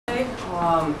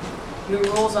New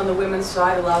rules on the women's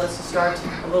side allowed us to start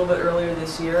a little bit earlier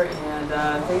this year,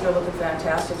 and things are looking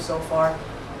fantastic so far.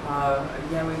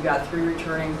 Again, we've got 3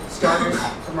 returning starters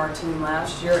from our team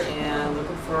last year, and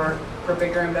looking for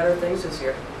bigger and better things this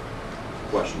year.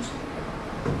 Questions?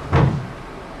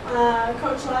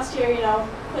 Coach, last year,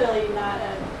 clearly not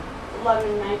an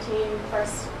 11-19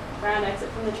 first round exit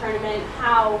from the tournament.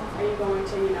 How are you going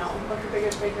to, look for bigger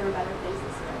and better things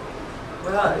this year?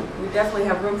 Well, we definitely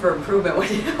have room for improvement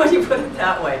when you put it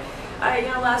that way.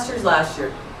 Last year's last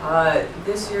year.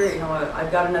 This year,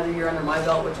 I've got another year under my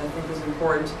belt, which I think is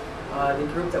important. The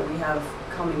group that we have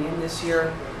coming in this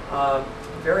year,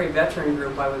 very veteran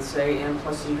group, I would say, and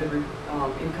plus some good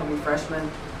incoming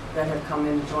freshmen that have come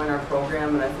in to join our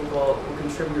program, and I think will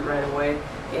contribute right away.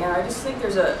 And I just think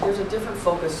there's a different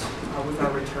focus with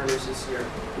our returners this year.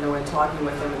 In talking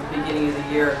with them at the beginning of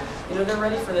the year, they're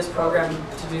ready for this program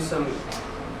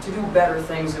to do better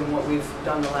things than what we've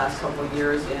done the last couple of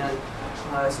years, and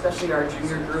especially our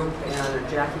junior group and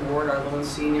Jackie Ward, our lone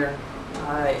senior.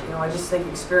 I just think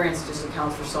experience just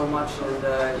accounts for so much,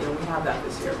 and we have that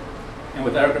this year. And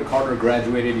with Erica Carter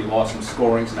graduated, you lost some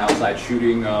scoring, some outside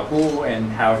shooting. Who and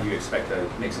how do you expect to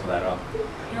make some of that up?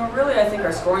 Really, I think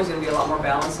our scoring is going to be a lot more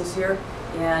balanced this year.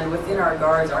 And within our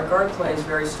guards, our guard play is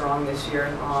very strong this year.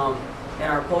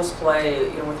 And our post play,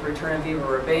 with the return of Viva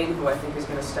Rebane, who I think is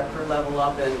going to step her level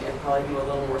up and probably do a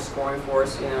little more scoring for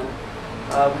us. And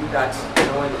we've got,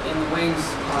 in the wings,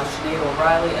 Sinead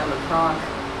O'Reilly, Emma Cronk,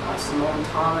 Simone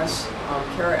Thomas,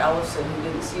 Kara Ellison, who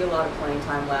didn't see a lot of playing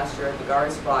time last year at the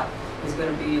guard spot, is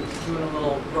going to be doing a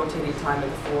little rotating time at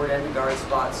the forward and the guard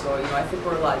spot. So, I think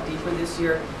we're a lot deeper this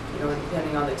year.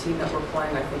 Depending on the team that we're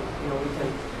playing, I think,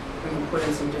 we can put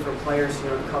in some different players,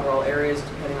 to cover all areas,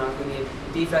 depending on if we need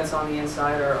defense on the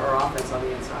inside or offense on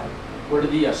the inside. What are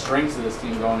the strengths of this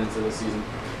team going into this season?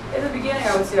 In the beginning,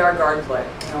 I would say our guard play.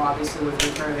 Obviously with the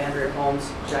return of Andrea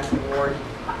Holmes, Jackie Ward,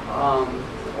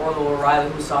 Orla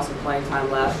O'Reilly, who saw some playing time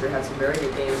last year, had some very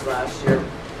good games last year.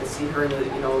 And see her,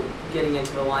 getting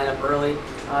into the lineup early,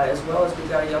 as well as we've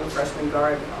got a young freshman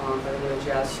guard by the name of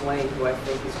Jazz Swain, who I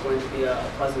think is going to be a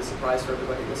pleasant surprise for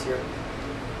everybody this year.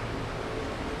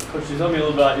 Coach, you tell me a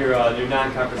little about your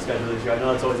non-conference schedule this year. I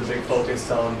know that's always a big focus,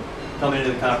 coming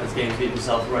into the conference games, getting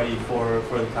yourself ready for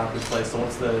the conference play. So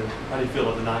how do you feel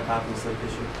about the non-conference slate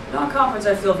this year? Non-conference,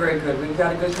 I feel very good. We've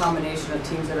got a good combination of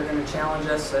teams that are going to challenge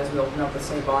us as we open up with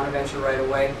St. Bonaventure right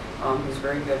away, who's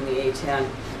very good in the A10,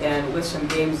 and with some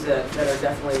games that are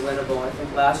definitely winnable. I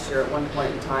think last year at one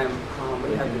point in time,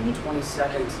 we had the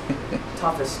 22nd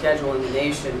toughest schedule in the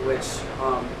nation, which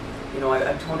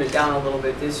I've toned it down a little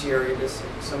bit this year. Just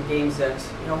some games that,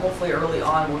 hopefully early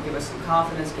on will give us some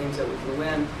confidence, games that we can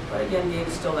win. But again,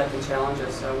 games still that can challenge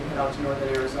us. We head out to Northern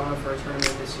Arizona for a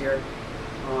tournament this year.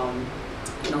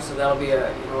 So that'll be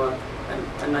a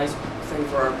nice thing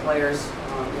for our players,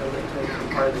 to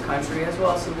be part of the country, as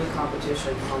well as some good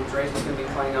competition. Drake's going to be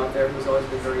playing out there, who's always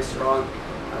been very strong.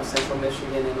 Central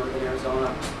Michigan and Northern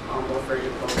Arizona, both very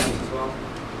good programs as well.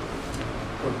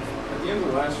 At the end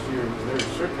of last year, was there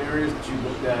certain areas that you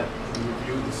looked at and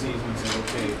reviewed the season and said,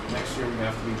 okay, next year we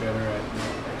have to be better at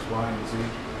X, Y, and Z?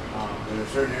 Are there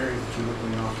certain areas that you looked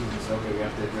in the offseason and said, okay, we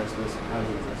have to address this, and how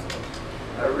do you address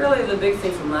those? Really, the big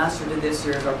thing from last year to this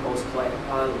year is our post play.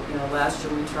 Last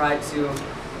year we tried to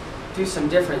do some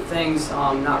different things,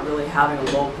 not really having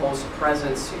a low post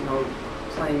presence,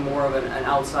 playing more of an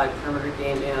outside perimeter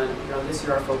game, and this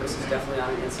year our focus is definitely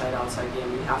on an inside-outside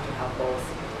game. We have to have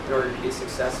both in order to be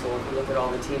successful. If you look at all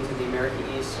the teams in the American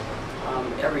East,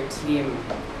 every team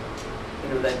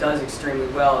that does extremely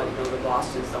well, the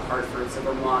Bostons, the Hartfords, the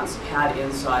Vermonts, had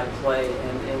inside play,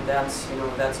 and that's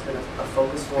been a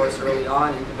focus for us early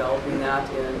on in developing that,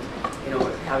 and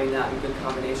having that in good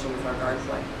combination with our guard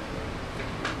play.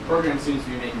 The program seems to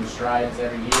be making strides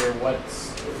every year.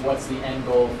 What's the end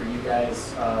goal for you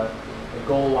guys,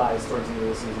 goal-wise, towards the end of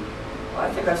the season? Well,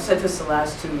 I think I've said this the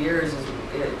last 2 years.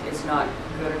 It's not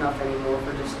good enough anymore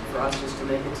for us just to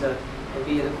make it to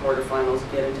be in the quarterfinals,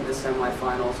 get into the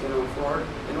semifinals.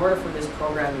 In order for this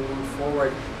program to move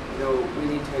forward, we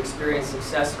need to experience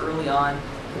success early on,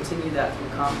 continue that through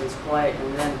conference play,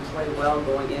 and then play well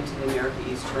going into the American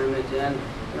East tournament. And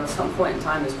at some point in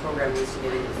time, this program needs to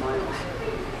get into the finals.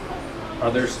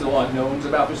 Are there still unknowns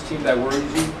about this team that worries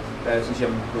you, since you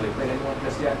haven't really played anyone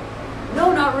just yet?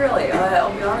 No, not really.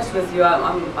 I'll be honest with you.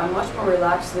 I'm much more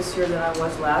relaxed this year than I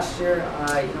was last year.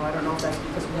 I don't know if that's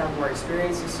because we have more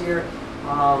experience this year.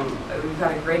 We've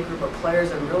got a great group of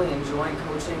players. I'm really enjoying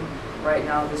coaching right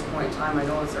now at this point in time. I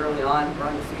know it's early on. We're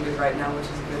undefeated right now, which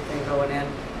is a good thing going in.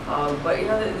 But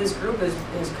this group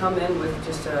has come in with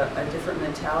just a different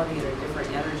mentality and a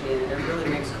different energy, and it really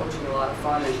lot of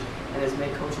fun and has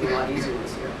made coaching a lot easier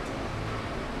this year.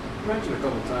 You mentioned a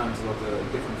couple of times about the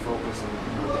different focus and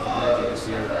different energy this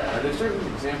year. Are there certain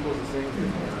examples of things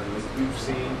that you've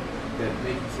seen that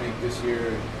make you think this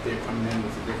year they're coming in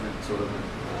with a different sort of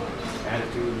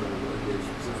attitude, or there's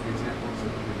specific examples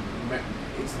that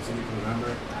instances you can remember?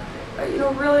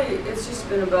 Really, it's just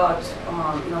been about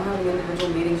having individual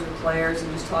meetings with players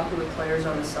and just talking with players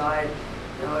on the side.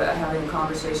 Having a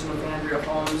conversation with Andrea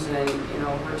Holmes and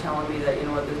her telling me that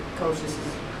the coach,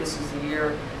 this is the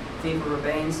year. Viva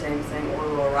Rebane, same thing.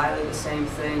 Orla O'Reilly, the same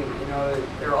thing.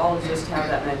 They're all just have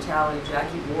that mentality.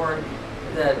 Jackie Ward,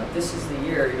 that this is the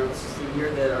year. This is the year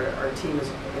that our team is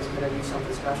going to do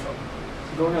something special.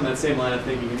 Going on that same line of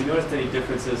thinking, have you noticed any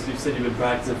differences? You said you've been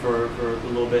practicing for a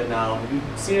little bit now. Have you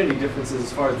seen any differences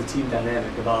as far as the team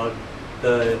dynamic, about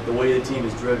the way the team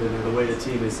is driven or the way the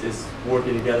team is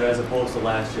working together as opposed to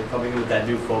last year, coming in with that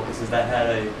new focus? Has that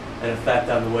had an effect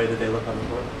on the way that they look on the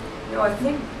court? I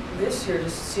think this year,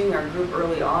 just seeing our group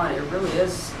early on, it really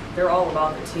is, they're all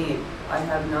about the team. I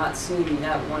have not seen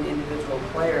yet one individual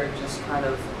player just kind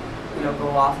of, go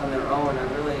off on their own.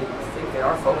 I really think they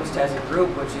are focused as a group,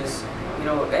 which is,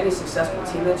 any successful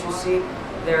team that you see,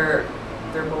 they're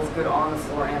both good on the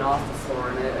floor and off the floor.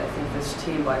 And I think this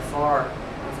team by far,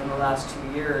 within the last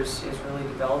 2 years, is really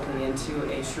developing into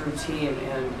a true team.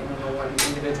 And one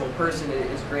individual person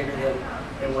is greater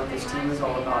than what this team is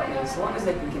all about. And as long as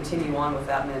they can continue on with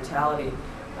that mentality,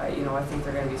 I think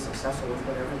they're going to be successful with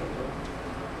whatever they do.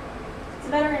 It's a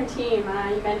veteran team.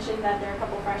 You mentioned that there are a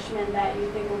couple freshmen that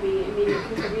you think will be immediate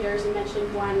contributors. You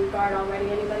mentioned one guard already.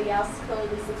 Anybody else, clearly,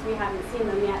 since we haven't seen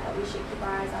them yet, that we should keep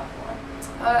our eyes out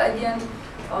for? Again,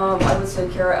 I would say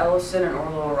Kara Ellison and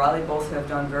Orla O'Reilly both have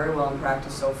done very well in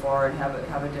practice so far and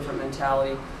have a different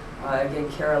mentality. Again,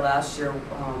 Kara last year,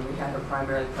 we had her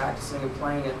primarily practicing and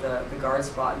playing at the guard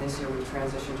spot, and this year we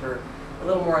transitioned her a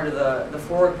little more into the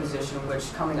forward position,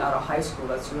 which coming out of high school,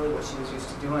 that's really what she was used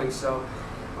to doing. So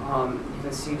you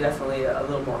can see definitely a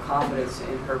little more confidence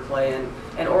in her play.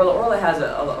 And Orla has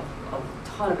a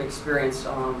ton of experience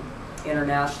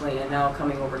internationally, and now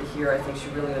coming over to here, I think she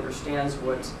really understands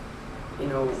what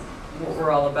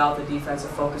we're all about, the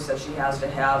defensive focus that she has to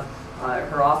have.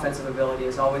 Her offensive ability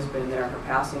has always been there, her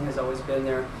passing has always been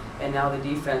there, and now the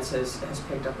defense has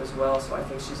picked up as well. So I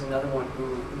think she's another one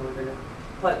who we're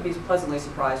going to be pleasantly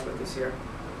surprised with this year.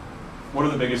 What are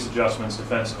the biggest adjustments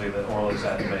defensively that Orla's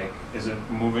had to make? Is it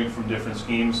moving from different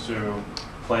schemes to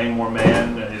playing more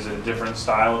man? Is it a different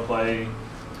style of play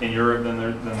in Europe than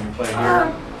we play here?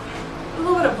 A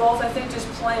little bit of both. I think just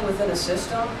playing within a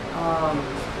system.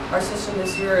 Our system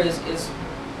this year is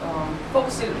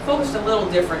focused a little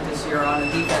different this year on the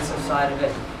defensive side of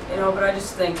it. But I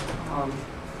just think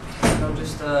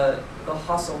just the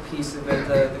hustle piece of it,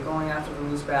 the going after the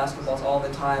loose basketballs all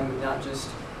the time, and not just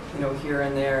here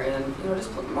and there, and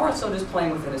just more so just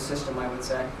playing within a system, I would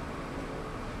say.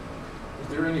 Is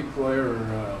there any player,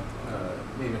 or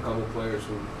maybe a couple of players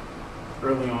who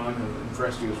early on have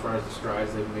impressed you as far as the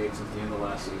strides they've made since the end of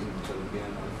last season to the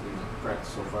beginning of practice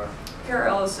so far? Kara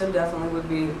Ellison definitely would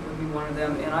be one of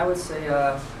them, and I would say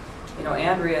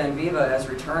Andrea and Viva as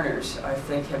returners, I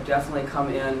think, have definitely come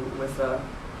in with a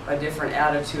different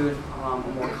attitude, a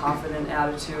more confident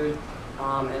attitude,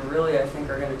 and really I think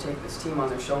are going to take this team on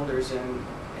their shoulders and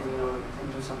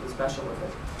do something special with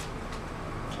it.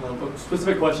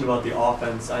 Specific question about the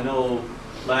offense. I know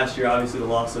last year, obviously, the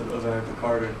loss of Erica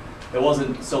Carter, it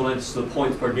wasn't so much the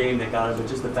points per game that got her, but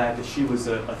just the fact that she was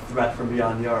a threat from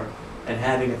beyond the arc. And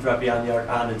having a threat beyond the arc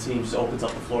on the team just opens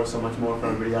up the floor so much more for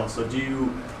everybody else. So do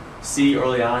you see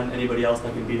early on anybody else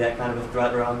that can be that kind of a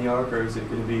threat around the arc, or is it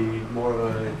going to be more of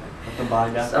a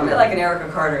combined effort? Somebody like an Erica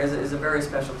Carter is a very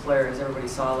special player, as everybody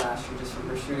saw last year, just from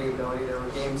her shooting ability. There were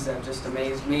games that just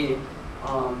amazed me.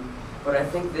 But I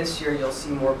think this year you'll see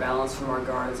more balance from our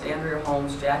guards. Andrea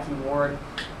Holmes, Jackie Ward,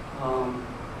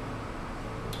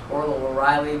 Orla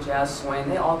O'Reilly, Jazz Swain,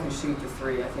 they all can shoot the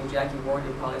three. I think Jackie Ward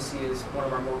you'll probably see is one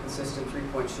of our more consistent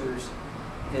three-point shooters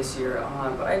this year.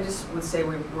 But I just would say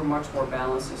we're much more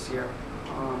balanced this year.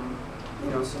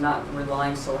 So not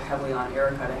relying so heavily on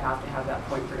Erica to have that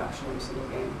point production every single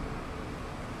game.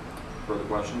 Further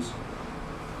questions?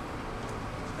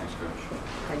 Thanks, Coach.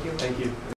 Thank you. Thank you.